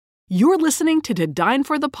You're listening to Dine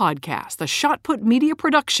for the Podcast, the Shot Put Media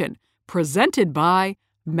production, presented by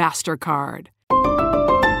MasterCard.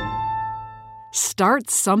 Start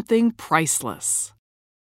something priceless.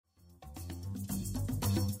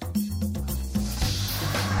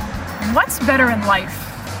 What's better in life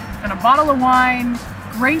than a bottle of wine,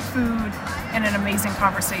 great food, and an amazing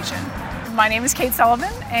conversation? My name is Kate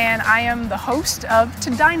Sullivan, and I am the host of To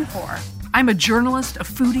Dine For. I'm a journalist, a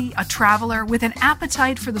foodie, a traveler with an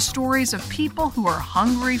appetite for the stories of people who are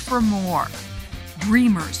hungry for more.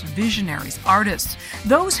 Dreamers, visionaries, artists,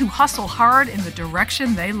 those who hustle hard in the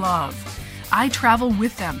direction they love. I travel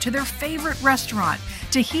with them to their favorite restaurant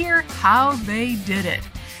to hear how they did it.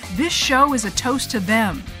 This show is a toast to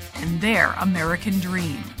them and their American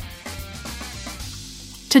dream.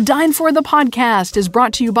 To Dine For the Podcast is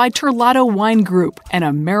brought to you by Terlato Wine Group and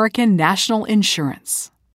American National Insurance.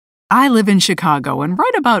 I live in Chicago, and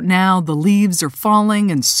right about now, the leaves are falling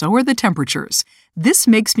and so are the temperatures. This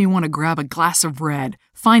makes me want to grab a glass of red,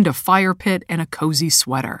 find a fire pit, and a cozy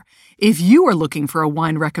sweater. If you are looking for a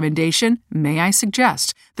wine recommendation, may I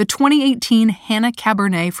suggest the 2018 Hannah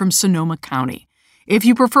Cabernet from Sonoma County. If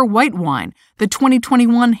you prefer white wine, the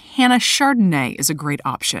 2021 Hannah Chardonnay is a great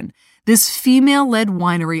option. This female-led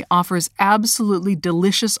winery offers absolutely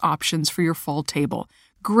delicious options for your fall table.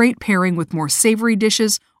 Great pairing with more savory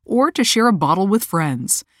dishes or to share a bottle with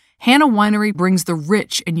friends. Hannah Winery brings the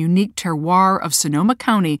rich and unique terroir of Sonoma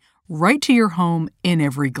County right to your home in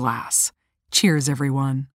every glass. Cheers,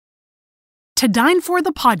 everyone. To Dine For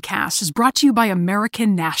the Podcast is brought to you by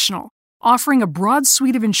American National, offering a broad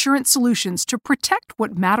suite of insurance solutions to protect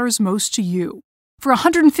what matters most to you. For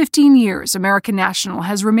 115 years, American National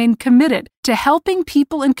has remained committed to helping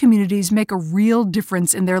people and communities make a real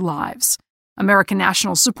difference in their lives. American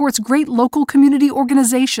National supports great local community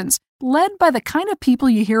organizations led by the kind of people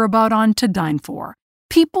you hear about on To Dine For.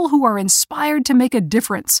 People who are inspired to make a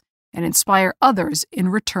difference and inspire others in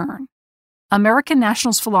return. American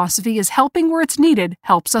National's philosophy is helping where it's needed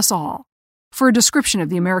helps us all. For a description of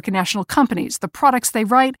the American National companies, the products they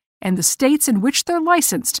write, and the states in which they're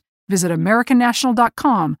licensed, visit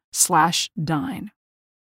americannational.com/dine.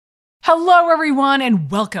 Hello, everyone,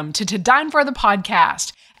 and welcome to Dine For the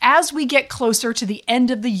Podcast. As we get closer to the end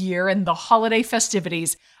of the year and the holiday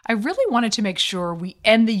festivities, I really wanted to make sure we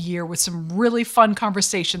end the year with some really fun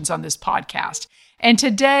conversations on this podcast. And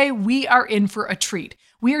today, we are in for a treat.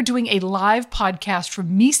 We are doing a live podcast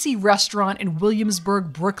from Misi Restaurant in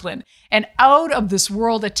Williamsburg, Brooklyn, an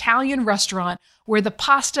out-of-this-world Italian restaurant where the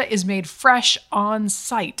pasta is made fresh on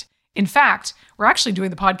site. In fact, we're actually doing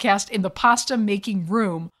the podcast in the pasta-making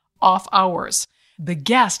room off hours. The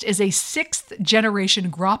guest is a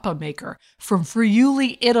 6th-generation grappa maker from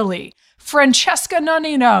Friuli, Italy. Francesca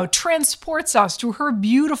Nannino transports us to her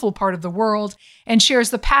beautiful part of the world and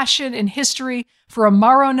shares the passion and history for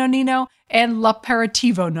Amaro Nonnino and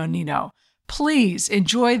L'Aperitivo Nonnino. Please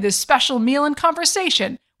enjoy this special meal and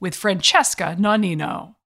conversation with Francesca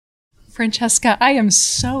Nannino. Francesca, I am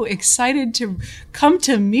so excited to come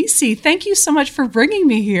to Misi. Thank you so much for bringing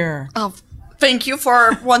me here. Oh, thank you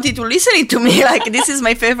for wanting to listen to me. This is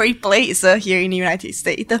my favorite place here in the United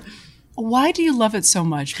States. Why do you love it so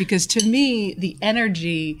much? Because to me, the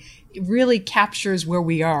energy really captures where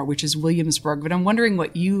we are, which is Williamsburg. But I'm wondering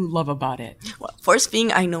what you love about it. Well, first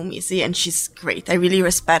thing, I know Missy, and she's great. I really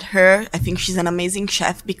respect her. I think she's an amazing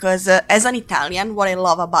chef because as an Italian, what I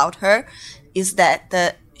love about her is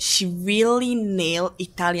that she really nailed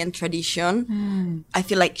Italian tradition. I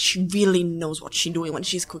feel like she really knows what she's doing when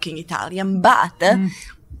she's cooking Italian. But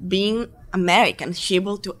being American, she's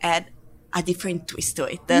able to add a different twist to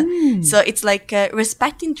it. So it's like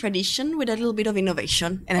respecting tradition with a little bit of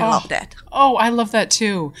innovation. And I love that. Oh, I love that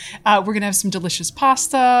too. We're going to have some delicious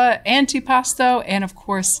pasta, antipasto, and of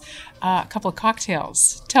course, a couple of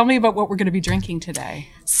cocktails. Tell me about what we're going to be drinking today.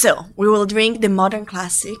 So we will drink the modern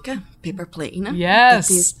classic, Paper Plane. Yes.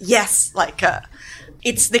 It's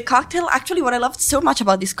the cocktail. Actually, what I loved so much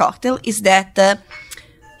about this cocktail is that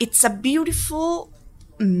it's a beautiful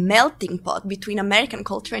melting pot between American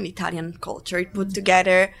culture and Italian culture. It put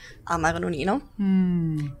together Amaro Nonnino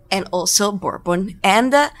and also bourbon.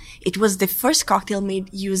 And it was the first cocktail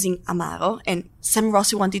made using Amaro. And Sam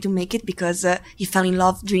Rossi wanted to make it because he fell in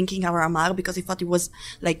love drinking our Amaro because he thought it was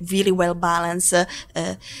really well balanced,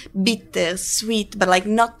 bitter, sweet, but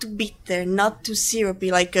not too bitter, not too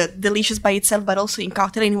syrupy, delicious by itself, but also in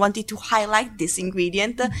cocktail. And he wanted to highlight this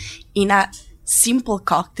ingredient in a simple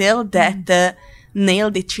cocktail that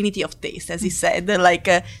nailed the trinity of taste, as he said,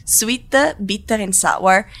 sweet, bitter, and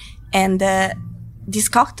sour. And this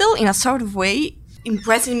cocktail, in a sort of way,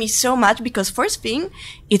 impressing me so much because first thing,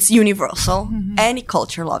 it's universal. Any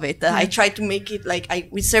culture love it. I try to make it like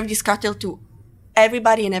we serve this cocktail to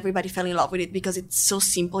everybody, and everybody fell in love with it because it's so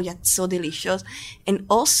simple yet so delicious. And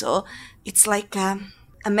also, it's like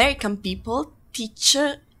American people teach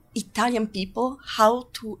Italian people how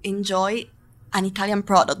to enjoy an Italian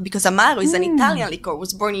product, because Amaro is an Italian liqueur,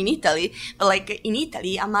 was born in Italy, but like in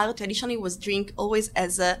Italy, Amaro traditionally was drink always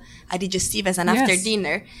as a digestive, as an after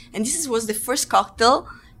dinner. And this was the first cocktail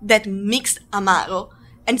that mixed Amaro.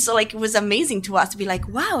 And so like it was amazing to us to be like,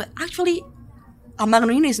 wow, actually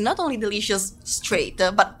Amarone is not only delicious straight,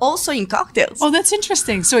 but also in cocktails. Oh, that's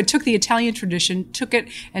interesting. So it took the Italian tradition, took it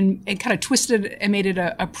and kind of twisted it and made it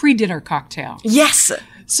a pre-dinner cocktail. Yes.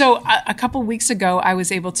 So a couple weeks ago, I was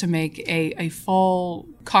able to make a fall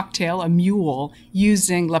cocktail, a mule,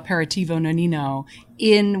 using L'Aperitivo Nonino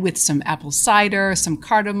with some apple cider, some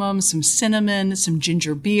cardamom, some cinnamon, some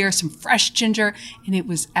ginger beer, some fresh ginger, and it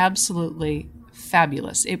was absolutely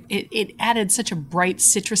fabulous. It added such a bright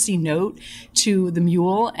citrusy note to the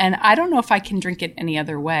mule, and I don't know if I can drink it any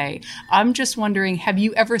other way. I'm just wondering, have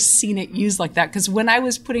you ever seen it used like that? Because when I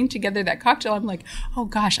was putting together that cocktail, I'm like, oh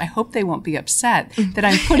gosh, I hope they won't be upset that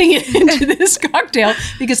I'm putting it into this cocktail,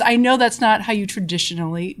 because I know that's not how you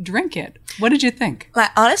traditionally drink it. What did you think? Like,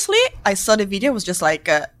 honestly, I saw the video, it was just like,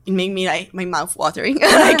 it made me like my mouth watering.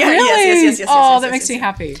 Like, really? Yes. Oh, that makes me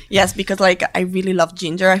happy. Yes, because like I really love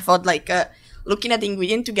ginger. I thought like, looking at the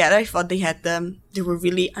ingredient together, I thought they were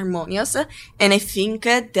really harmonious. And I think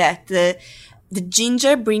that the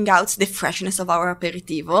ginger bring out the freshness of our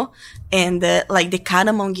aperitivo. And like the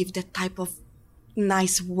cardamom give that type of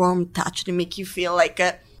nice warm touch to make you feel like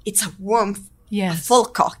it's a warm, fall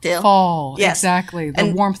cocktail. Fall, yes. Exactly.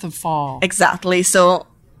 The warmth of fall. Exactly. So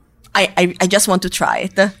I just want to try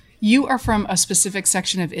it. You are from a specific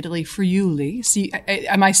section of Italy, Friuli. See,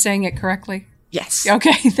 am I saying it correctly? Yes.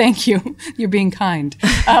 Okay, thank you. You're being kind.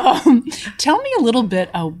 Tell me a little bit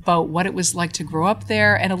about what it was like to grow up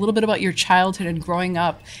there, and a little bit about your childhood and growing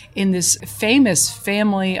up in this famous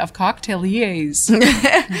family of cocktailiers.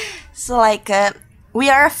 So, like, we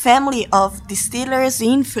are a family of distillers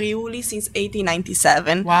in Friuli since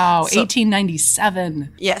 1897. Wow,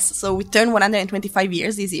 1897. Yes, so we turned 125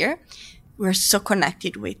 years this year. We're so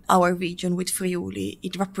connected with our region, with Friuli.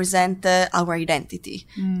 It represents our identity,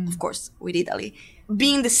 of course, with Italy.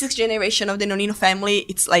 Being the sixth generation of the Nonino family,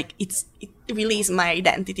 it's like, it really is my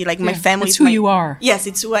identity. Like my family it's is who you are. Yes,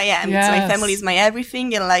 it's who I am. Yes. It's my family is my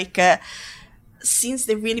everything. And like, since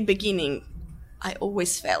the really beginning, I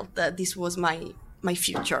always felt that this was my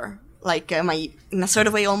future. Like in a sort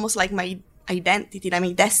of way, almost like my identity, like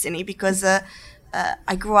my destiny, because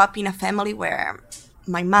I grew up in a family where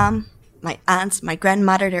my mom, my aunts, my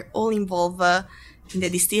grandmother, they're all involved in the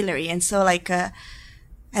distillery. And so like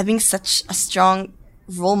having such a strong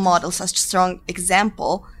role model, such a strong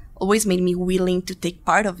example always made me willing to take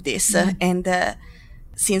part of this. And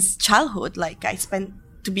since childhood, like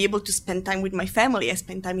to be able to spend time with my family, I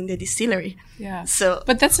spent time in the distillery. Yeah. So,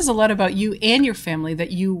 but that says a lot about you and your family,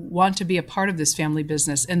 that you want to be a part of this family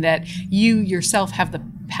business, and that you yourself have the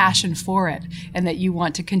passion for it, and that you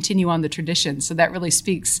want to continue on the tradition. So that really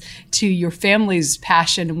speaks to your family's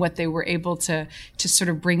passion and what they were able to sort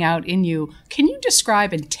of bring out in you. Can you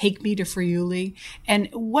describe and take me to Friuli? And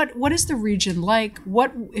what is the region like?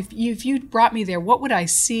 What if you brought me there, what would I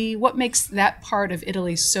see? What makes that part of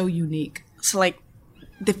Italy so unique? So like,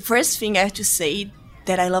 the first thing I have to say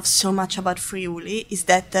that I love so much about Friuli is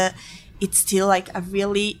that it's still like a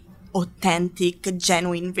really authentic,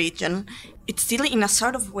 genuine region. It's still in a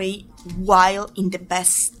sort of way wild in the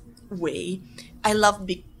best way. I love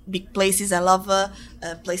big places. I love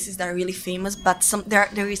places that are really famous, but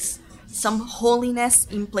there is some holiness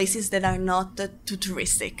in places that are not too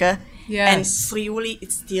touristic. Yes. And Friuli,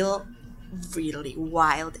 it's still really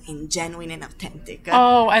wild and genuine and authentic.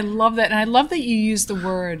 Oh, I love that. And I love that you use the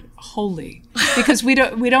word holy, because we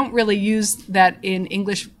don't really use that in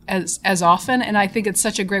English as often. And I think it's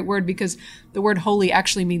such a great word, because the word holy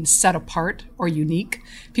actually means set apart or unique.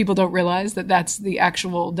 People don't realize that that's the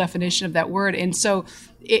actual definition of that word. And so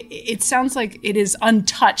it sounds like it is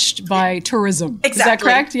untouched by tourism. Exactly. Is that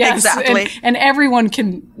correct? Yes. Exactly. And everyone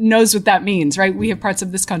knows what that means, right? We have parts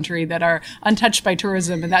of this country that are untouched by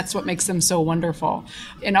tourism, and that's what makes them so wonderful.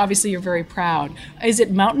 And obviously you're very proud. Is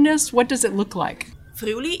it mountainous? What does it look like?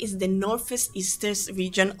 Friuli is the northeastern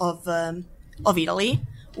region of Italy.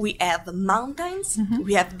 We have mountains,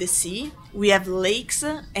 we have the sea, we have lakes,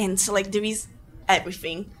 and so like there is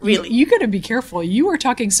everything, really. You got to be careful. You are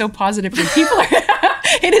talking so positively.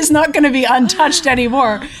 It is not going to be untouched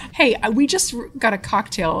anymore. Hey, we just got a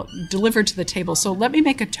cocktail delivered to the table, so let me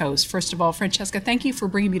make a toast. First of all, Francesca, thank you for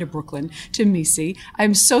bringing me to Brooklyn, to Misi.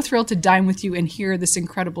 I'm so thrilled to dine with you and hear this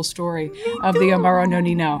incredible story of the Amaro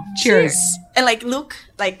Nonino. Cheers. And look,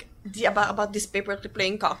 about this paper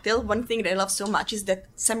plane cocktail, one thing that I love so much is that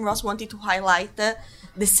Sam Ross wanted to highlight the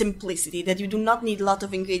simplicity, that you do not need a lot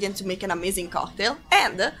of ingredients to make an amazing cocktail.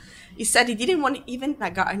 And he said he didn't want even a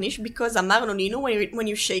garnish because Amaro Nonino, when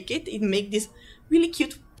you shake it, it makes this really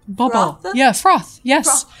cute bubble. Froth. Yeah, froth.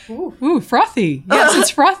 Yes. Ooh, frothy. Yes, it's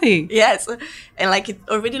frothy. Yes. And it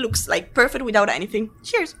already looks perfect without anything.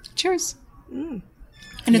 Cheers. Cheers. And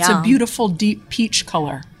it's a beautiful deep peach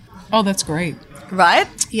color. Oh, that's great. Right?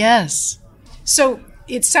 Yes. So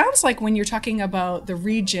it sounds like when you're talking about the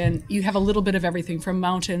region, you have a little bit of everything from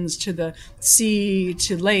mountains to the sea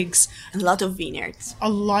to lakes. A lot of vineyards. A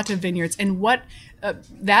lot of vineyards. And what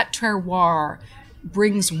that terroir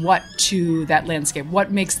brings what to that landscape?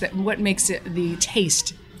 What makes it the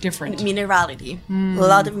taste different? Minerality. A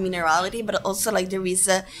lot of minerality, but also there is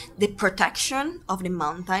the protection of the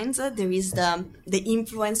mountains. There is the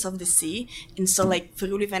influence of the sea. And so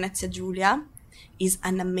Friuli Venezia Giulia is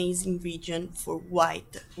an amazing region for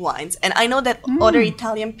white wines. And I know that other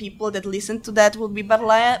Italian people that listen to that will be but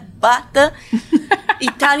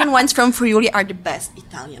Italian wines from Friuli are the best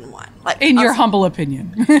Italian wine. In your humble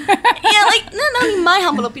opinion. No, in my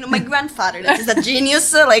humble opinion, my grandfather, that is a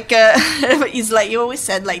genius, he always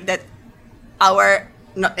said that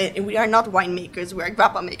we are not winemakers, we are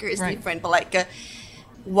grappa makers, right. Different, but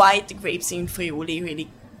white grapes in Friuli really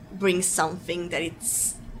brings something that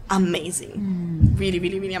it's amazing. Really,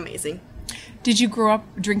 really, really amazing. Did you grow up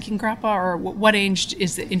drinking grappa, or what age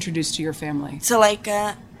is it introduced to your family? So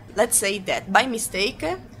let's say that by mistake,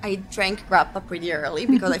 I drank grappa pretty early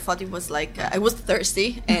because I thought it was I was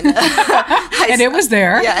thirsty and and it was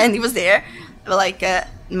there. Yeah, and it was there. But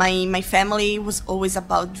my family was always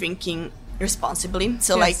about drinking responsibly.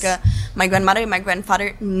 So yes. My grandmother and my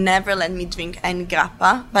grandfather never let me drink any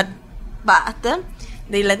grappa, but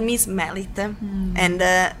they let me smell it. And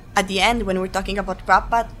at the end, when we're talking about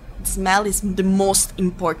grappa, the smell is the most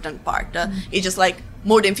important part. It's just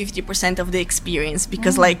more than 50% of the experience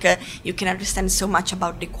because you can understand so much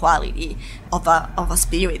about the quality of a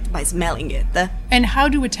spirit by smelling it. And how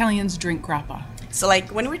do Italians drink grappa? So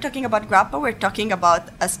when we're talking about grappa, we're talking about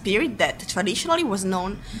a spirit that traditionally was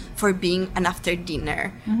known for being an after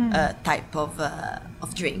dinner type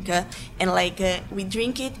of drink. And we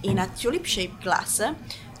drink it in a tulip-shaped glass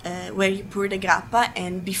where you pour the grappa,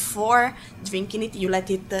 and before drinking it, you let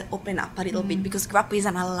it open up a little bit because grappa is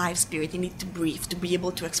an alive spirit. You need to breathe to be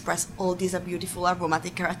able to express all these beautiful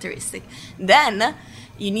aromatic characteristics. Then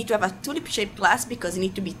you need to have a tulip-shaped glass because you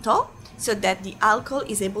need to be tall, so that the alcohol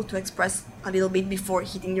is able to express a little bit before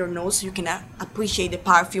hitting your nose, so you can appreciate the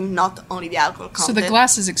perfume, not only the alcohol content. So the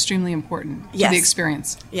glass is extremely important to the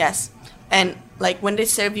experience. Yes. And when they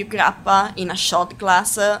serve you grappa in a shot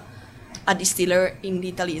glass, a distiller in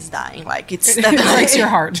Italy is dying. It breaks your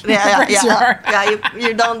heart. Yeah, your heart.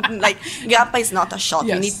 You don't grappa is not a shot.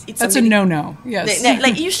 Yes. That's a no-no. Yes.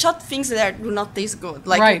 You shot things that do not taste good.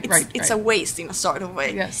 It's a waste in a sort of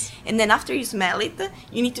way. Yes. And then after you smell it,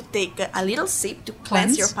 you need to take a little sip to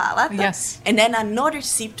cleanse your palate. Yes. And then another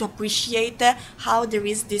sip to appreciate how there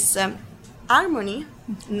is this harmony,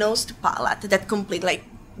 nose to palate, that complete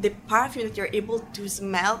the perfume that you're able to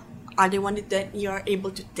smell are the one that you are able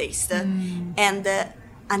to taste. And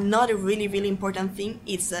another really, really important thing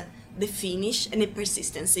is the finish and the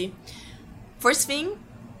persistency. First thing,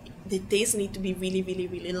 the taste need to be really, really,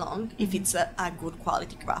 really long if it's a good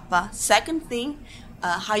quality grappa. Second thing,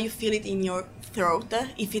 how you feel it in your throat.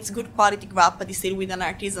 If it's good quality grappa distilled with an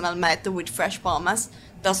artisanal method with fresh pomace,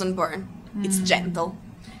 doesn't burn. It's gentle.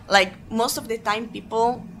 Most of the time,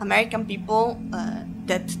 American people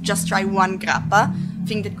that just try one grappa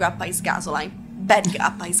think that grappa is gasoline. Bad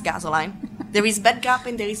grappa is gasoline. There is bad grappa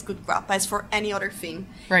and there is good grappa, as for any other thing.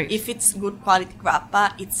 Right. If it's good quality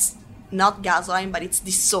grappa, it's not gasoline, but it's the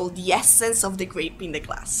soul, the essence of the grape in the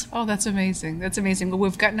glass. Oh, that's amazing. That's amazing. Well,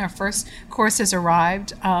 we've gotten our first course has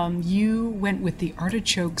arrived. You went with the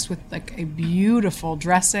artichokes with a beautiful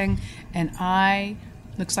dressing, and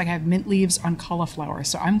looks like I have mint leaves on cauliflower.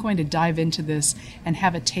 So I'm going to dive into this and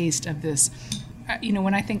have a taste of this.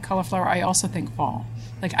 When I think cauliflower, I also think fall.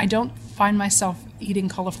 I don't find myself eating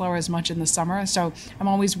cauliflower as much in the summer, so I'm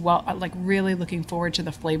always really looking forward to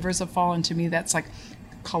the flavors of fall, and to me that's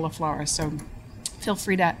cauliflower. So feel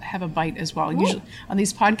free to have a bite as well. Usually on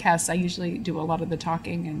these podcasts, I usually do a lot of the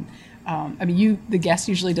talking, and the guest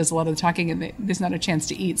usually does a lot of the talking, and there's not a chance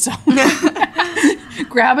to eat, so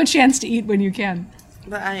grab a chance to eat when you can.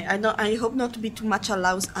 But I hope not to be too much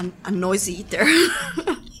a noisy eater.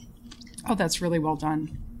 Oh, that's really well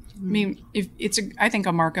done. I mean, I think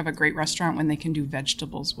a mark of a great restaurant when they can do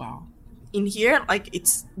vegetables well. In here, like,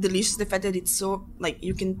 it's delicious. The fact that it's so, like,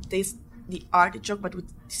 you can taste the artichoke, but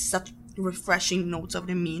with such refreshing notes of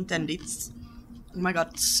the mint, and it's, oh my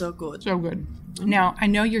God, so good. So good. Now, I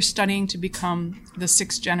know you're studying to become the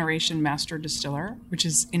 6th generation master distiller, which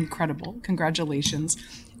is incredible. Congratulations.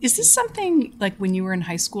 Is this something, like, when you were in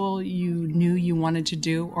high school, you knew you wanted to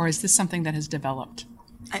do, or is this something that has developed?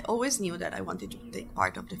 I always knew that I wanted to take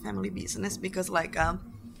part of the family business because, like,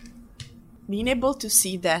 being able to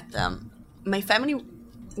see that my family,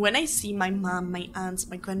 when I see my mom, my aunts,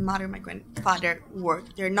 my grandmother, my grandfather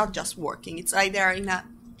work, they're not just working. It's like they're in a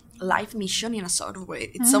life mission in a sort of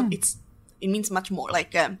way. It means much more.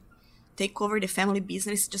 Like, take over the family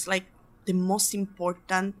business, just like the most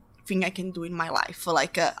important thing I can do in my life.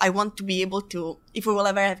 Like, I want to be able to, if we will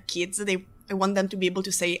ever have kids, I want them to be able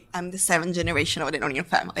to say, I'm the 7th generation of the Nonian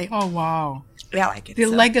family. Oh, wow. Yeah, I like it. The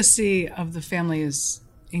legacy of the family is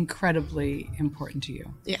incredibly important to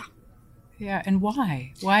you. Yeah. Yeah, and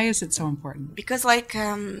why? Why is it so important? Because, like,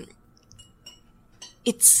 there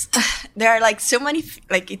are, like, so many,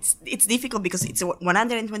 like, it's difficult because it's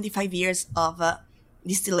 125 years of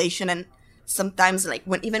distillation, and sometimes, like,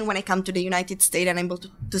 even when I come to the United States and I'm able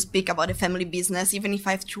to speak about the family business, even if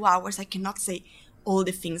I have 2 hours, I cannot say all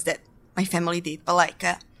the things that my family did. But, like,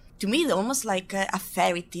 to me, it's almost like a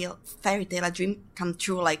fairy tale, a dream come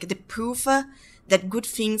true, like the proof that good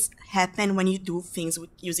things happen when you do things with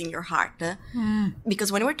using your heart.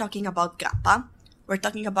 Because when we're talking about grappa, we're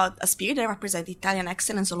talking about a spirit that represents Italian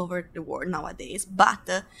excellence all over the world nowadays,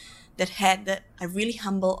 but that had a really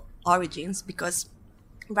humble origins, because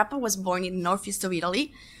grappa was born in the northeast of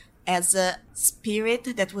Italy as a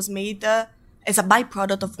spirit that was made as a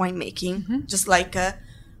byproduct of winemaking, just like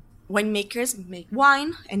winemakers make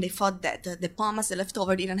wine, and they thought that the pomace, the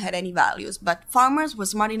leftover, didn't have any values. But farmers were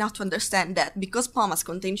smart enough to understand that because pomace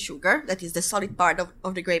contains sugar, that is the solid part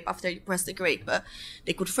of the grape after you press the grape,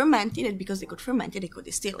 they could ferment it, and because they could ferment it, they could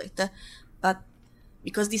distill it. But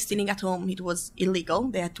because distilling at home, it was illegal,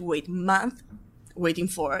 they had to wait months waiting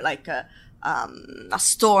for, like, a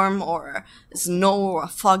storm or snow or a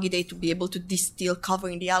foggy day to be able to distill,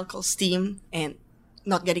 covering the alcohol steam and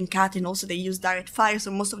not getting cut. And also they use direct fire, so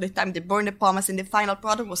most of the time they burn the pomace, and the final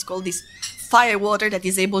product was called this fire water that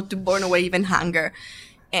is able to burn away even hunger.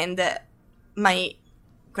 And my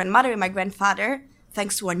grandmother and my grandfather,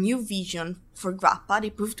 thanks to a new vision for grappa, they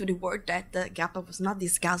proved to the world that grappa was not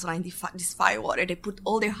this gasoline, this fire water. They put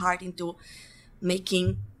all their heart into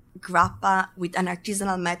making grappa with an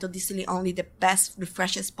artisanal method, distilling only the best, the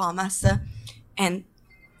freshest pomace, and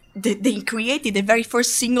they created the very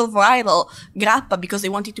first single varietal grappa because they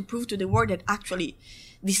wanted to prove to the world that actually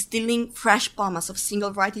distilling fresh pomace of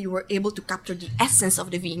single variety, you were able to capture the essence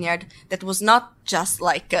of the vineyard that was not just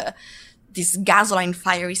like this gasoline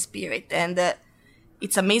fiery spirit. And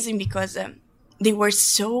it's amazing because they were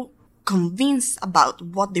so convinced about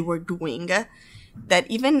what they were doing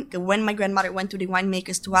that even when my grandmother went to the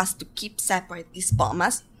winemakers to ask to keep separate this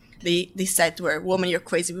pomace, they said to her, "Woman, you're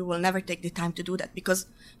crazy. We will never take the time to do that." Because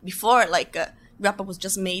before, like, grappa was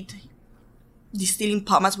just made distilling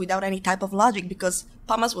pomace without any type of logic, because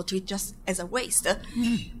pomace was treated just as a waste.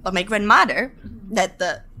 But my grandmother,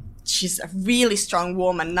 that she's a really strong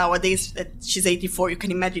woman nowadays, that she's 84, you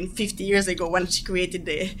can imagine 50 years ago when she created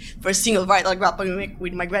the first single varietal grappa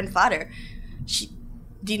with my grandfather, she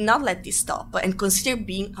did not let this stop and consider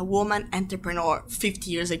being a woman entrepreneur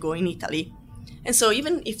 50 years ago in Italy. And so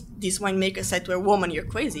even if this winemaker said to her, "Woman, you're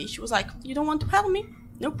crazy," she was like, "You don't want to help me?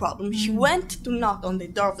 No problem." She went to knock on the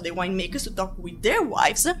door of the winemakers to talk with their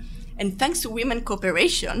wives, and thanks to women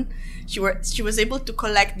cooperation, she was able to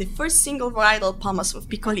collect the first single varietal pomace of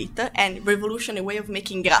Piccolita and revolutionize a way of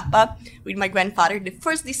making grappa with my grandfather the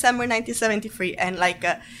 1st December 1973. And like,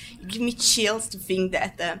 it gives me chills to think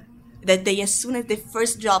that that day, as soon as the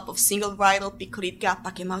first drop of single varietal Piccolita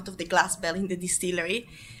grappa came out of the glass bell in the distillery,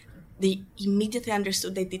 they immediately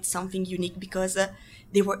understood they did something unique, because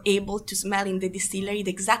they were able to smell in the distillery the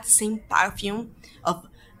exact same perfume of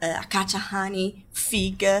acacia honey,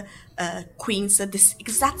 fig, quince, this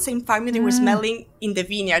exact same perfume they were smelling in the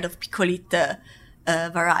vineyard of Piccolita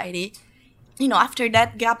variety. You know, after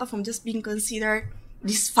that, grappa, from just being considered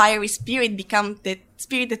this fiery spirit, become the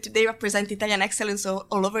spirit that today represents Italian excellence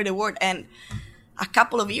all over the world. And a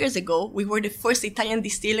couple of years ago, we were the first Italian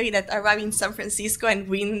distillery that arrived in San Francisco and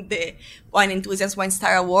win the Wine Enthusiast Wine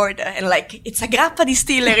Star Award. And like, it's a grappa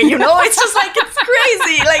distillery, you know? It's just like, it's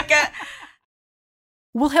crazy. Like,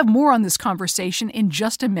 We'll have more on this conversation in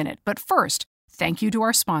just a minute. But first, Thank you to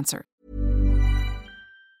our sponsor.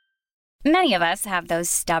 Many of us have those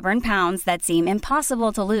stubborn pounds that seem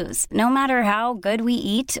impossible to lose, no matter how good we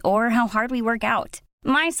eat or how hard we work out.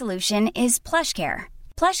 My solution is PlushCare.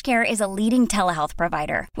 PlushCare is a leading telehealth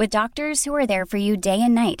provider with doctors who are there for you day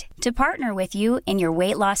and night to partner with you in your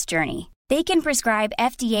weight loss journey. They can prescribe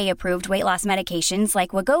FDA-approved weight loss medications like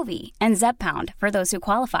Wegovy and Zepbound for those who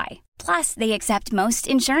qualify. Plus, they accept most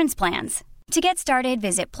insurance plans. To get started,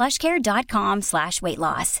 visit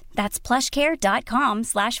plushcare.com/weightloss. That's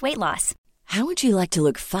plushcare.com/weightloss. How would you like to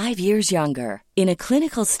look 5 years younger? In a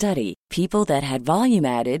clinical study, people that had volume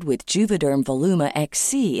added with Juvederm Voluma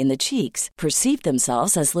XC in the cheeks perceived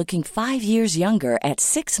themselves as looking 5 years younger at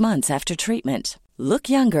 6 months after treatment. Look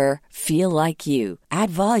younger, feel like you. Add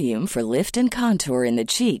volume for lift and contour in the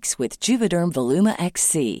cheeks with Juvederm Voluma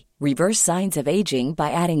XC. Reverse signs of aging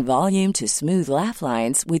by adding volume to smooth laugh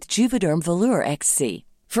lines with Juvederm Volure XC.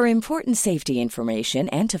 For important safety information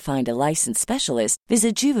and to find a licensed specialist,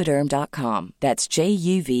 visit Juvederm.com. That's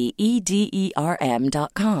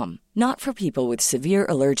JUVEDERM.com. Not for people with severe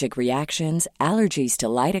allergic reactions, allergies to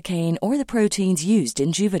lidocaine, or the proteins used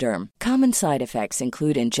in Juvederm. Common side effects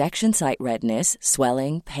include injection site redness,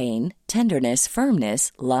 swelling, pain, tenderness,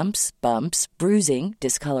 firmness, lumps, bumps, bruising,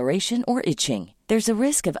 discoloration, or itching. There's a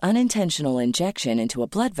risk of unintentional injection into a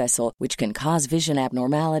blood vessel, which can cause vision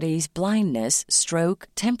abnormalities, blindness, stroke,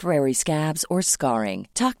 temporary scabs, or scarring.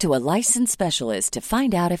 Talk to a licensed specialist to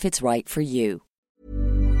find out if it's right for you.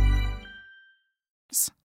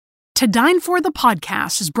 To Dine For the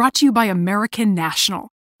podcast is brought to you by American National,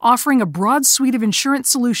 offering a broad suite of insurance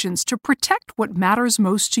solutions to protect what matters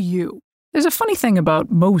most to you. There's a funny thing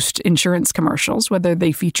about most insurance commercials, whether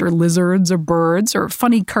they feature lizards or birds or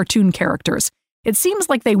funny cartoon characters. It seems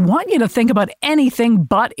like they want you to think about anything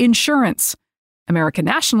but insurance. American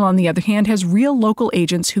National, on the other hand, has real local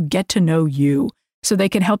agents who get to know you, so they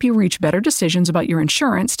can help you reach better decisions about your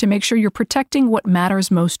insurance to make sure you're protecting what matters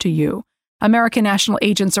most to you. American National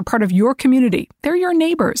agents are part of your community. They're your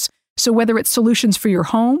neighbors. So whether it's solutions for your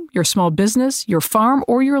home, your small business, your farm,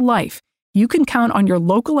 or your life, you can count on your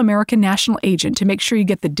local American National agent to make sure you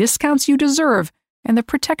get the discounts you deserve and the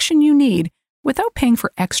protection you need without paying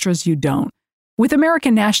for extras you don't. With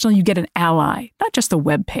American National, you get an ally, not just a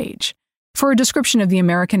web page. For a description of the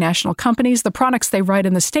American National companies, the products they write,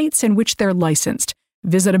 in the states in which they're licensed,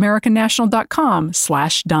 visit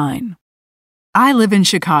americannational.com/dine. I live in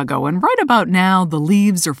Chicago, and right about now, the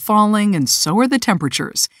leaves are falling and so are the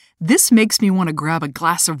temperatures. This makes me want to grab a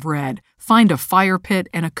glass of red, find a fire pit,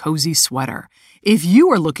 and a cozy sweater. If you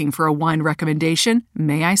are looking for a wine recommendation,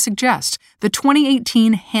 may I suggest the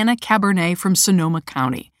 2018 Hannah Cabernet from Sonoma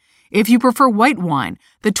County. If you prefer white wine,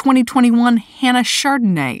 the 2021 Hannah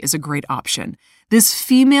Chardonnay is a great option. This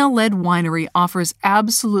female-led winery offers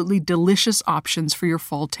absolutely delicious options for your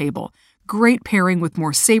fall table. Great pairing with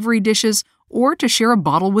more savory dishes or to share a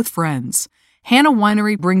bottle with friends. Hannah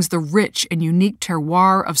Winery brings the rich and unique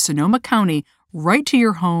terroir of Sonoma County right to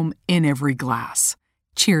your home in every glass.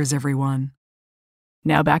 Cheers, everyone.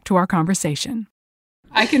 Now back to our conversation.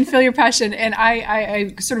 I can feel your passion, and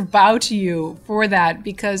I sort of bow to you for that,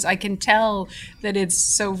 because I can tell that it's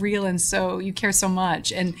so real and so you care so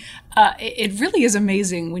much. And it really is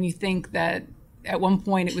amazing when you think that at one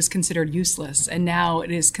point it was considered useless, and now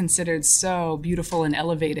it is considered so beautiful and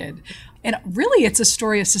elevated. And really, it's a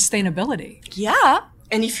story of sustainability. Yeah.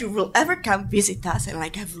 And if you will ever come visit us, and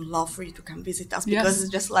like I would love for you to come visit us, because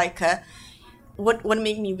it's just like what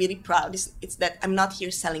made me really proud is that I'm not here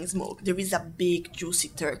selling smoke. There is a big juicy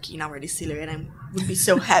turkey in our distillery, and I would be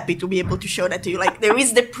so happy to be able to show that to you. Like, there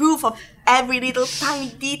is the proof of every little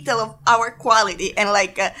tiny detail of our quality. And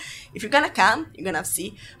like, if you're gonna come, you're gonna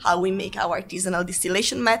see how we make our artisanal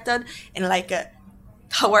distillation method, and like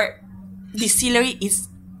our distillery is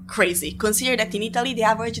crazy. Consider that in Italy, the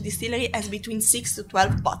average distillery has between 6 to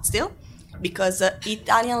 12 pot still, because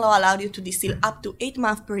Italian law allowed you to distill up to 8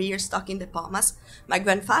 months per year stocking the pomace. My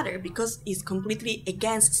grandfather, because he's completely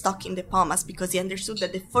against stocking the pomace, because he understood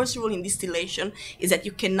that the first rule in distillation is that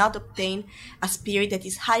you cannot obtain a spirit that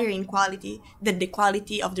is higher in quality than the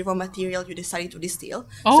quality of the raw material you decided to distill.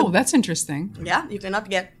 Oh, so, that's interesting. Yeah, you cannot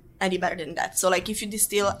get any better than that. So like, if you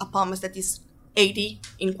distill a pomace that is 80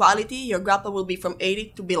 in quality, your grappa will be from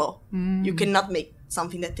 80 to below. You cannot make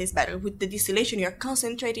something that tastes better. With the distillation, you're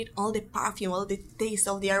concentrating all the perfume, all the taste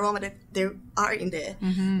of the aroma that there are in the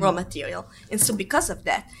raw material. And so because of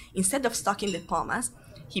that, instead of stocking the pomace,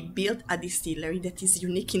 he built a distillery that is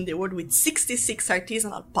unique in the world, with 66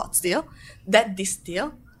 artisanal pot still that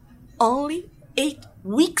distill only 8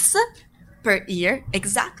 weeks per year,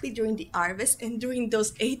 exactly during the harvest. And during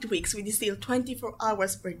those 8 weeks, we distill 24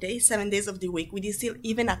 hours per day, 7 days of the week. We distill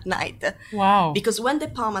even at night. Wow. Because when the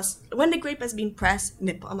grape has been pressed and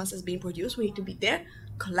the pomace has been produced, we need to be there,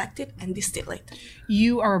 collect it, and distill it.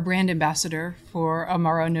 You are a brand ambassador for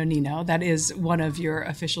Amaro Nonino. That is one of your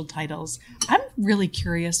official titles. I'm really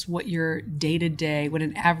curious what your day-to-day, what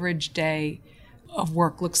an average day of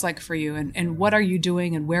work looks like for you, and what are you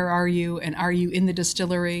doing, and where are you, and are you in the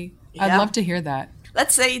distillery? Yeah. I'd love to hear that.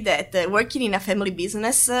 Let's say that working in a family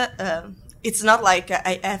business, it's not like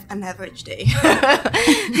I have an average day.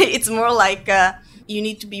 It's more like you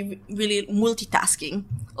need to be really multitasking.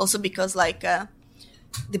 Also because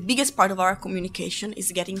the biggest part of our communication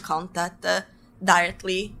is getting contact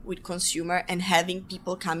directly with consumer and having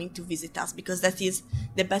people coming to visit us, because that is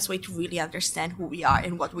the best way to really understand who we are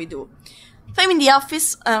and what we do. If I'm in the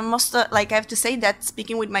office, I have to say that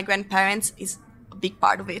speaking with my grandparents is a big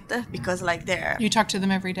part of it, because they're... You talk to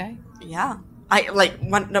them every day? Yeah.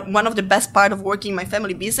 One of the best part of working in my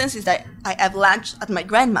family business is that I have lunch at my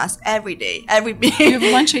grandma's every day. You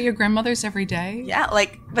have lunch at your grandmother's every day? Yeah,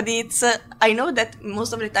 but it's... I know that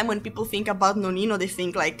most of the time when people think about Nonino, they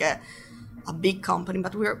think a big company,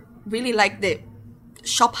 but we're really the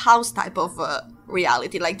shop house type of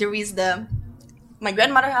reality. There is my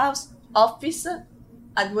grandmother's house, office,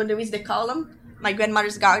 and where there is the column, my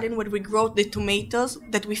grandmother's garden, where we grow the tomatoes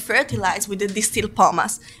that we fertilize with the distilled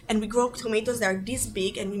pomace. And we grow tomatoes that are this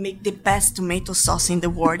big, and we make the best tomato sauce in the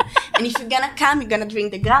world. And if you're gonna come, you're gonna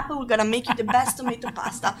drink the grappa, we're gonna make you the best tomato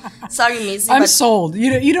pasta. Sorry, Missy. I'm sold.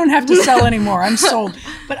 You don't have to sell anymore. I'm sold.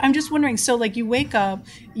 But I'm just wondering, so you wake up,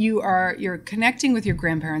 you're connecting with your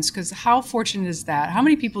grandparents, because how fortunate is that? How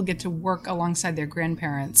many people get to work alongside their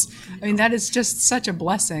grandparents? I mean, that is just such a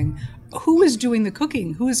blessing. Who is doing the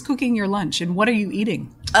cooking? Who is cooking your lunch, and what are you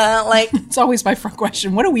eating? It's always my front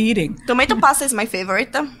question. What are we eating? Tomato pasta is my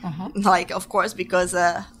favorite. Of course, because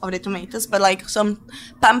of the tomatoes, but some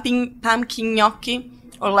pumpkin gnocchi,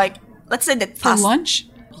 or let's say that for lunch.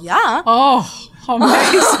 Yeah. Oh,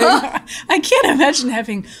 amazing! I can't imagine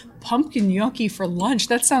having pumpkin gnocchi for lunch.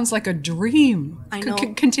 That sounds like a dream. I know.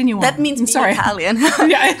 Continue on. That means being Italian.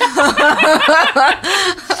 Yeah.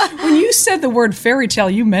 When you said the word fairy tale,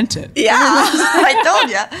 you meant it. Yeah, I told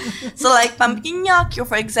you. So pumpkin gnocchi, or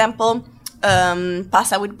for example,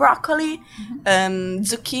 pasta with broccoli,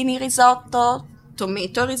 zucchini risotto,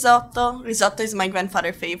 tomato risotto. Risotto is my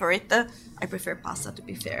grandfather's favorite. I prefer pasta, to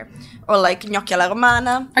be fair. Or gnocchi alla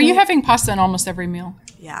romana. Are you having pasta in almost every meal?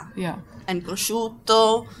 Yeah. Yeah. And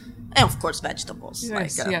prosciutto. And of course, vegetables.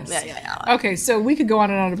 Yes, yes. Yeah. Okay, so we could go on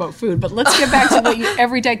and on about food, but let's get back to what you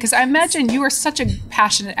every day, because I imagine you are such a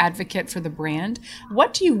passionate advocate for the brand.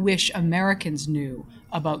 What do you wish Americans knew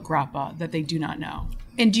about grappa that they do not know?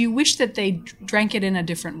 And do you wish that they drank it in a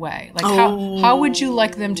different way? How would you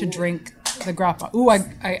like them to drink the grappa? Ooh,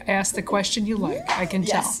 I asked the question you like. I can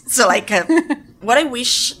tell. So what I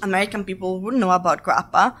wish American people would know about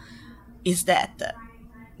grappa is that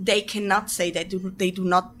they cannot say that they do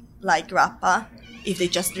not like grappa if they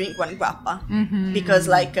just drink one grappa. Mm-hmm. Because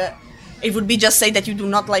it would be just say that you do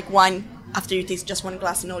not like wine after you taste just one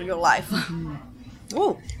glass in all your life. Mm-hmm.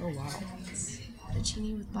 Oh wow.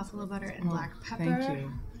 Fettuccine with buffalo butter and black pepper. Thank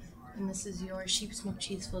you. And this is your sheep smoked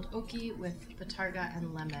cheese filled oki with batarga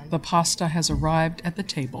and lemon. The pasta has arrived at the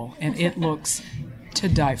table, and it looks to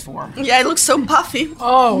die for. Yeah, it looks so puffy.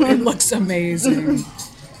 Oh, it looks amazing.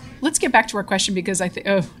 Let's get back to our question, because I think,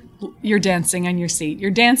 you're dancing in your seat.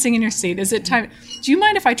 You're dancing in your seat. Is it time? Do you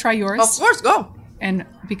mind if I try yours? Of course, go. And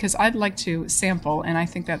because I'd like to sample, and I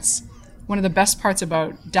think that's one of the best parts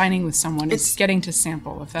about dining with someone is getting to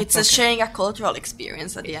sample. If that's sharing a cultural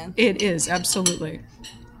experience at the end. It is, absolutely.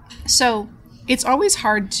 So it's always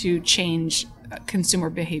hard to change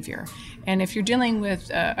consumer behavior. And if you're dealing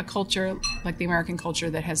with a culture like the American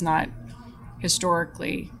culture that has not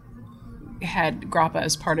historically had grappa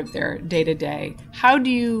as part of their day-to-day, how do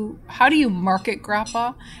you market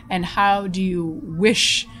grappa, and how do you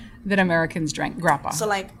wish that Americans drank grappa? So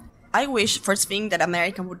I wish, first thing, that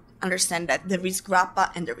American would understand that there is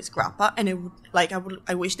grappa and there is grappa, and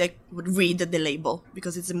I wish they would read the label,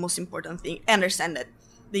 because it's the most important thing. I understand that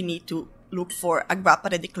they need to look for a grappa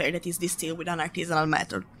that declare that is distilled with an artisanal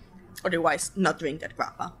method, otherwise not drink that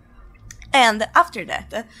grappa. And after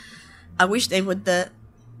that, I wish they would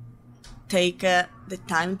take the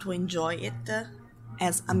time to enjoy it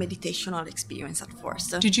as a meditational experience at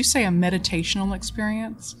first. Did you say a meditational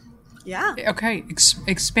experience? Yeah. Okay,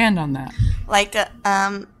 expand on that.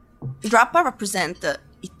 Grappa represent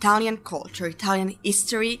Italian culture, Italian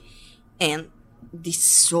history, and the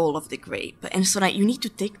soul of the grape. And so like, you need to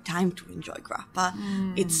take time to enjoy grappa.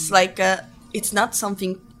 It's like, it's not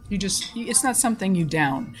something... It's not something you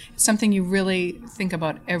down. It's something you really think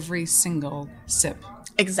about every single sip.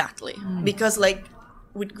 Exactly. Because like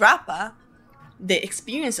with grappa, the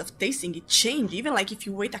experience of tasting it change. Even like if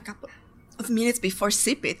you wait a couple of minutes before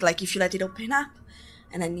sip it, like if you let it open up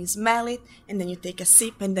and then you smell it and then you take a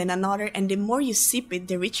sip and then another, and the more you sip it,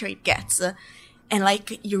 the richer it gets. And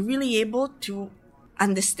like you're really able to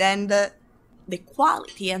understand the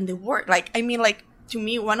quality and the work. Like, I mean, like to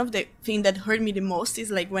me, one of the things that hurt me the most is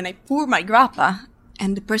like when I pour my grappa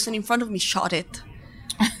and the person in front of me shot it.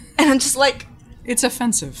 And I'm just like... It's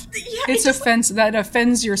offensive. Yeah, it's offensive. That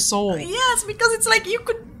offends your soul. Yes, because it's like you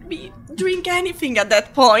could drink anything at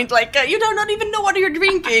that point. Like, you don't even know what you're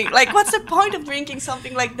drinking. Like, what's the point of drinking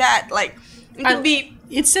something like that? Like, it could be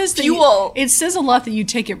it says fuel. It says a lot that you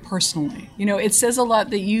take it personally. You know, it says a lot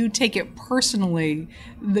that you take it personally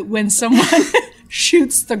that when someone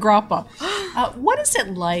shoots the grappa. What is it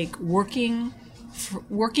like working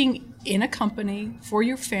in a company for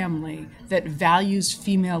your family that values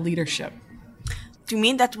female leadership? To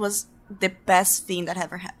me, that was the best thing that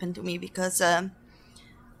ever happened to me, because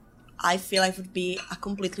I feel I would be a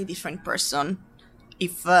completely different person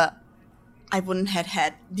if I wouldn't have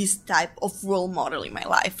had this type of role model in my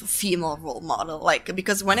life, a female role model. Like,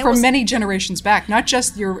 because when from many generations back, not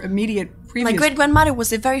just your immediate previous. My great-grandmother was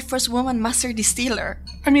the very first woman master distiller.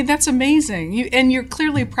 I mean, that's amazing. And you're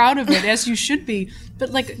clearly proud of it, as you should be. But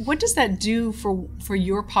like, what does that do for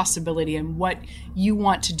your possibility and what you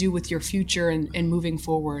want to do with your future and moving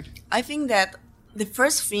forward? I think that the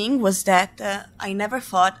first thing was that I never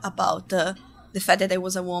thought about the fact that I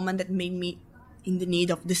was a woman that made me in the need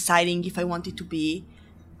of deciding if I wanted to be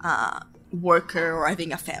a worker or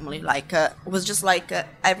having a family. Like, it was just like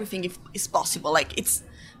everything is possible. Like, it's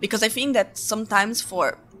because I think that sometimes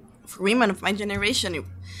for women of my generation,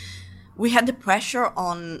 we had the pressure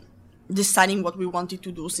on deciding what we wanted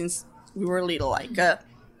to do since we were little. Like,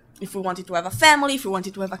 if we wanted to have a family, if we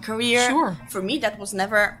wanted to have a career. Sure. For me, that was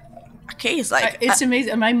never a case. Like, it's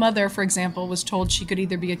amazing. My mother, for example, was told she could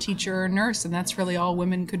either be a teacher or a nurse, and that's really all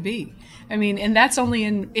women could be. I mean, and that's only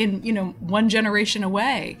in one generation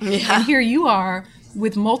away. Yeah. And here you are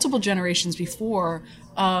with multiple generations before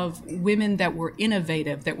of women that were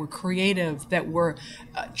innovative, that were creative, that were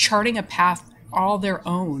charting a path all their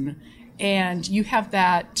own. And you have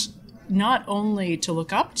that not only to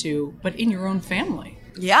look up to, but in your own family.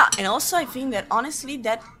 Yeah, and also I think that honestly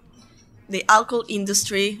that the alcohol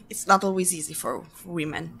industry, it's not always easy for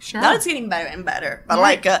women. Sure. Now it's getting better and better, but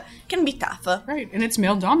Right. like can be tough. Right, and it's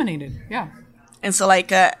male dominated, yeah. And so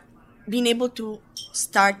like being able to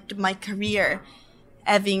start my career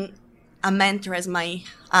having a mentor as my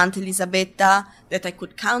Aunt Elisabetta that I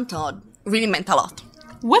could count on really meant a lot.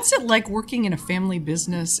 What's it like working in a family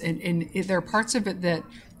business, and there are parts of it that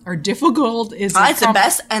are difficult? It's the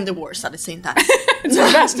best and the worst at the same time. It's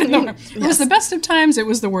the best and the worst. It was the best of times, it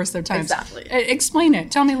was the worst of times. Exactly. Explain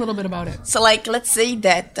it. Tell me a little bit about it. So like, let's say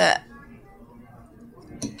that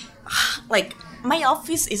like my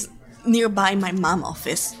office is nearby my mom's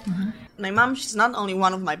office. Mm-hmm. My mom, she's not only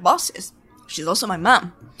one of my bosses, she's also my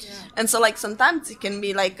mom. Yeah. And so like sometimes it can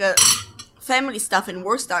be like family stuff and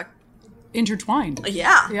work stuff intertwined.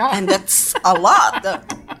 Yeah. And that's a lot.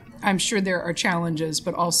 I'm sure there are challenges,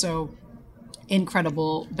 but also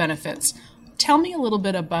incredible benefits. Tell me a little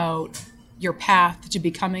bit about your path to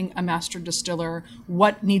becoming a master distiller,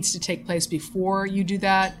 what needs to take place before you do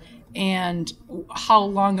that, and how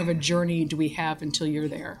long of a journey do we have until you're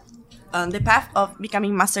there? The path of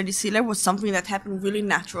becoming master distiller was something that happened really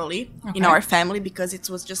naturally in our family, because it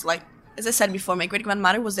was just like, as I said before, my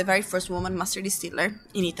great-grandmother was the very first woman master distiller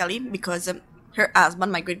in Italy, because her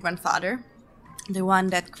husband, my great-grandfather, the one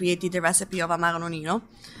that created the recipe of Amaro Nonino,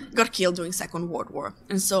 got killed during Second World War.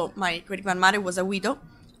 And so my great-grandmother was a widow,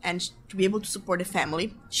 and to be able to support the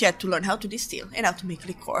family, she had to learn how to distill and how to make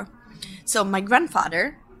liqueur. So my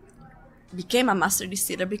grandfather became a master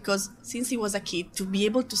distiller because since he was a kid, to be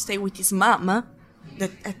able to stay with his mom,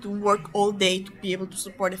 that had to work all day to be able to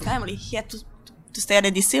support the family, he had to stay at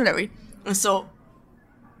a distillery. And so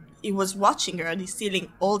he was watching her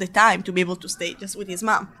distilling all the time to be able to stay just with his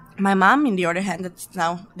mom. My mom, on the other hand, that's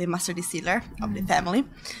now the master distiller of the family.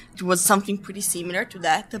 It was something pretty similar to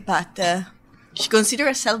that, but she considered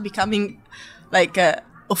herself becoming like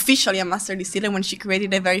officially a master distiller when she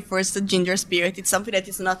created the very first ginger spirit. It's something that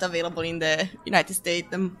is not available in the United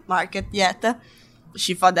States market yet.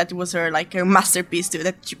 She thought that it was her like her masterpiece too,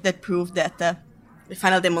 that proved that the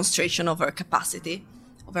final demonstration of her capacity,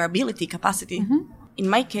 of her ability capacity. Mm-hmm. in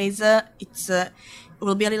my case, it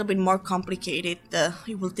will be a little bit more complicated.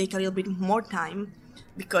 It will take a little bit more time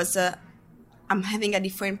because I'm having a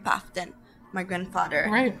different path than my grandfather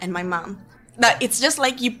and my mom. But it's just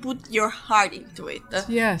like you put your heart into it.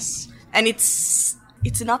 Yes. And it's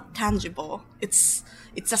not tangible. It's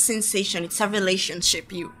a sensation. It's a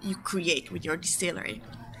relationship you create with your distillery.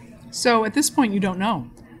 So at this point, you don't know.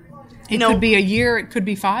 It could be a year. It could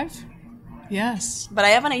be 5. Yes. But I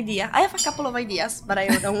have an idea. I have a couple of ideas, but I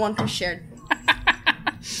don't want to share.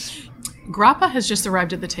 Grappa has just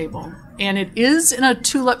arrived at the table, and it is in a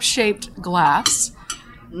tulip-shaped glass.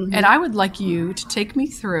 Mm-hmm. And I would like you to take me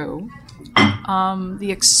through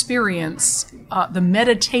the experience, the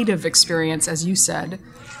meditative experience, as you said,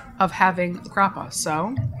 of having grappa.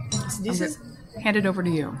 So hand it over to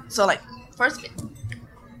you. So, like, first,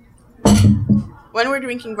 when we're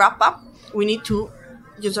drinking grappa, we need to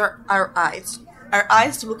use our eyes. Our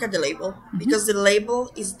eyes to look at the label, because the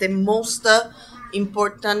label is the most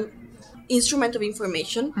important instrument of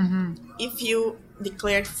information. Mm-hmm. If you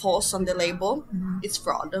declare false on the label, it's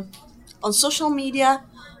fraud. On social media,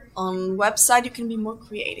 on website, you can be more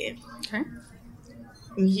creative. Okay.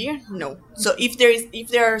 In here, no. So if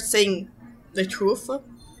they're saying the truth,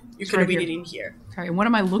 you can read it in here. Okay. And what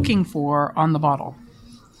am I looking for on the bottle?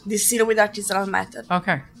 Distilled with artisanal method.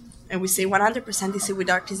 Okay. And we say 100% distilled with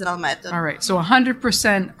artisanal method. All right. So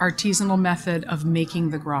 100% artisanal method of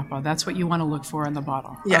making the grappa. That's what you want to look for in the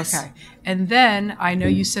bottle. Yes. Okay. And then I know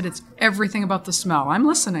you said it's everything about the smell. I'm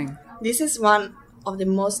listening. This is one of the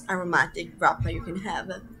most aromatic grappa you can have.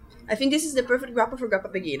 I think this is the perfect grappa for grappa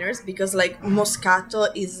beginners because, like, Moscato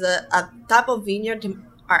is a type of vineyard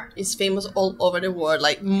that is famous all over the world.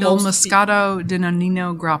 Like Il Moscato di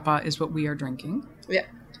Nonnino grappa is what we are drinking. Yeah.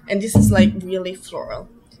 And this is, like, really floral.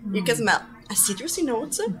 You can smell a citrusy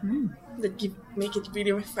notes that make it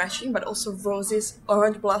really refreshing, but also roses,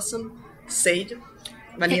 orange blossom, sage,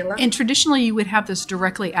 vanilla. And traditionally, you would have this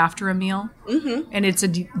directly after a meal, and it's a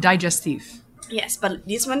digestif. Yes, but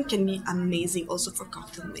this one can be amazing also for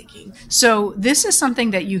cocktail making. So this is something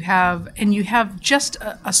that you have, and you have just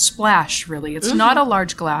a splash, really. It's not a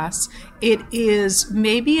large glass. It is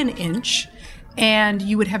maybe an inch, and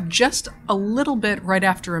you would have just a little bit right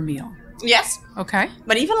after a meal. Yes. Okay.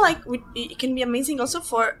 But even like it can be amazing also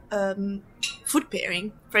for food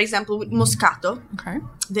pairing. For example, with Moscato. Okay.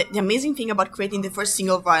 The amazing thing about creating the first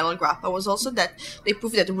single viral grappa was also that they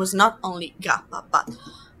proved that it was not only grappa, but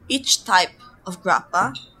each type of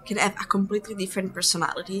grappa can have a completely different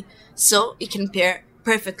personality. So it can pair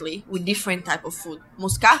perfectly with different type of food.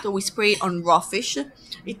 Moscato, we spray on raw fish.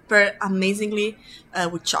 It pairs amazingly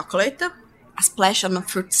with chocolate. A splash on a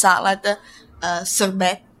fruit salad,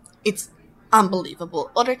 sorbet. It's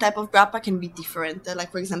unbelievable. Other type of grappa can be different.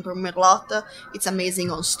 Like, for example, Merlot, it's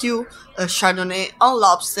amazing on stew, Chardonnay on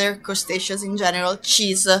lobster, crustaceans in general,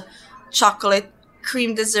 cheese, chocolate,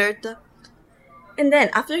 cream dessert. And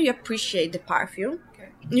then, after you appreciate the perfume,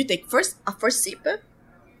 you take a first sip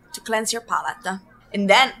to cleanse your palate. And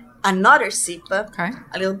then, another sip, a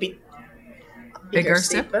little bit bigger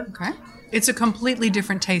sip. Okay. It's a completely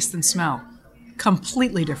different taste and smell.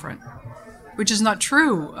 Completely different. Which is not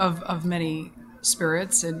true of many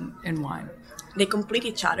spirits and wine. They complete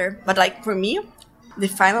each other. But, like, for me, the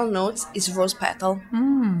final notes is rose petal.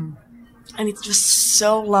 And it's just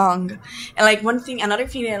so long. And, like, another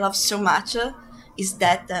thing that I love so much is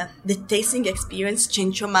that the tasting experience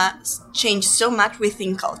changed so much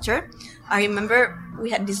within culture. I remember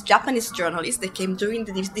we had this Japanese journalist that came during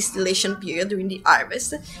the distillation period, during the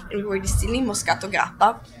harvest, and we were distilling Moscato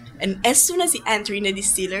grappa. And as soon as he entered in the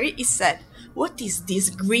distillery, he said, "What is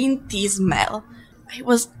this green tea smell?" It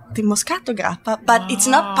was the Moscato grappa, but it's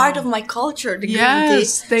not part of my culture, the green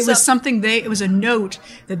tea. It was a note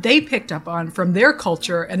that they picked up on from their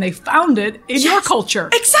culture, and they found it in your culture.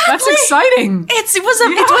 Exactly. That's exciting. It was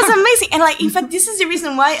amazing. And, like, in fact, this is the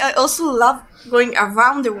reason why I also love going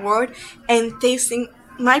around the world and tasting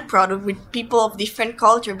my product with people of different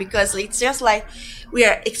culture, because it's just like we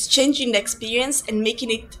are exchanging the experience and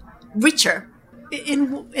making it richer.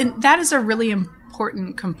 And that is a really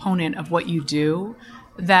important component of what you do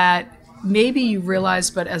that maybe you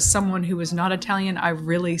realize, but as someone who is not Italian, I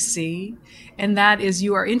really see. And that is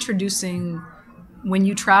you are introducing, when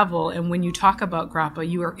you travel and when you talk about grappa,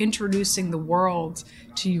 you are introducing the world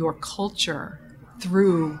to your culture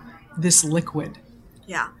through this liquid.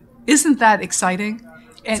 Yeah. Isn't that exciting?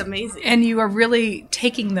 It's amazing. And you are really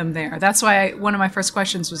taking them there. That's why one of my first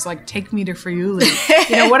questions was like, take me to Friuli.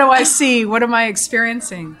 What do I see? What am I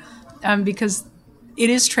experiencing? Because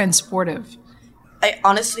it is transportive. I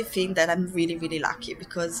honestly think that I'm really, really lucky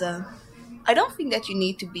because I don't think that you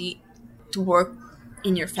need to work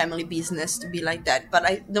in your family business to be like that. But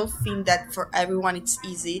I don't think that for everyone it's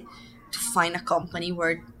easy to find a company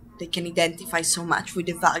where they can identify so much with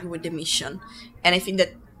the value, with the mission. And I think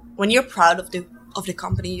that when you're proud of the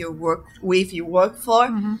company you work for,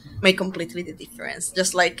 make completely the difference.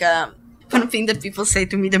 Just like one thing that people say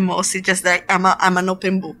to me the most is just that I'm an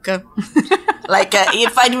open book. Like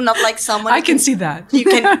if I do not like someone, I can see that. You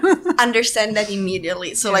can understand that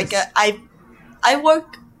immediately. So yes.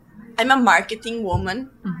 I'm a marketing woman,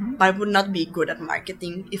 but I would not be good at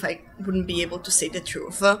marketing if I wouldn't be able to say the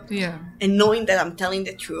truth. Yeah. And knowing that I'm telling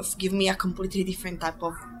the truth give me a completely different type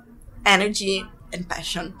of energy and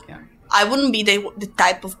passion. Yeah. I wouldn't be the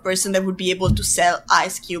type of person that would be able to sell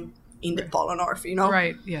Ice Cube in the Polo North, you know?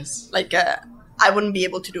 Right, yes. Like, I wouldn't be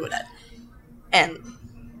able to do that. And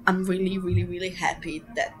I'm really, really, really happy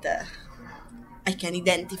that I can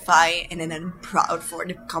identify and then I'm proud for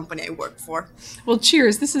the company I work for. Well,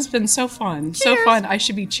 cheers. This has been so fun. Cheers. So fun. I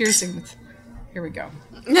should be cheersing with... Here we go.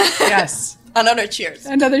 Yes. Another cheers.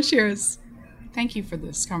 Another cheers. Thank you for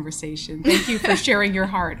this conversation. Thank you for sharing your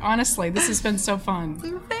heart. Honestly, this has been so fun.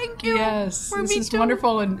 Thank you. Yes, for this is too.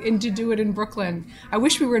 Wonderful, and to do it in Brooklyn. I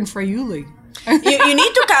wish we were in Friuli. You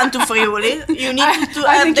need to come to Friuli. You need to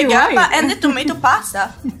have the gamba right. and the tomato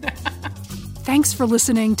pasta. Thanks for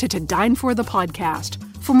listening to Dine For the podcast.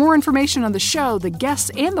 For more information on the show, the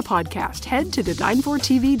guests, and the podcast, head to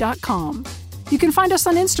todinefortv.com. You can find us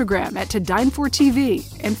on Instagram at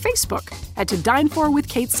ToDineForTV and Facebook at To Dine For with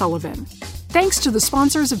Kate Sullivan. Thanks to the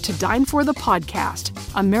sponsors of To Dine For the podcast,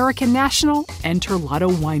 American National and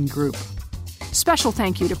Terlato Wine Group. Special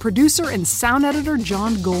thank you to producer and sound editor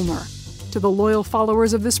John Golner. To the loyal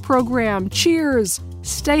followers of this program, cheers,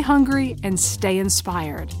 stay hungry, and stay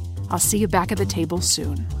inspired. I'll see you back at the table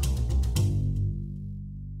soon.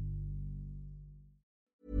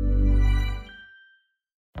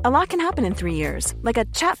 A lot can happen in 3 years, like a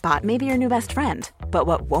chatbot may be your new best friend. But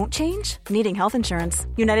what won't change? Needing health insurance.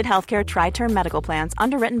 United Healthcare Tri-Term Medical Plans,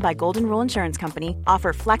 underwritten by Golden Rule Insurance Company,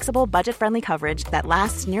 offer flexible, budget-friendly coverage that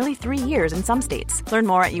lasts nearly 3 years in some states. Learn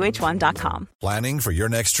more at uh1.com. Planning for your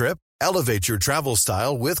next trip? Elevate your travel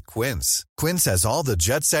style with Quince. Quince has all the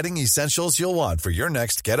jet-setting essentials you'll want for your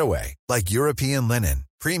next getaway, like European linen,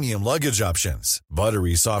 premium luggage options,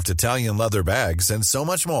 buttery soft Italian leather bags, and so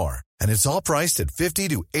much more. And it's all priced at 50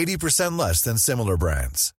 to 80% less than similar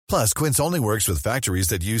brands. Plus, Quince only works with factories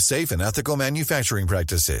that use safe and ethical manufacturing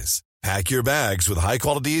practices. Pack your bags with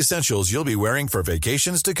high-quality essentials you'll be wearing for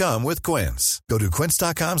vacations to come with Quince. Go to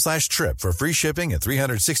quince.com/trip for free shipping and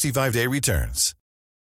 365-day returns.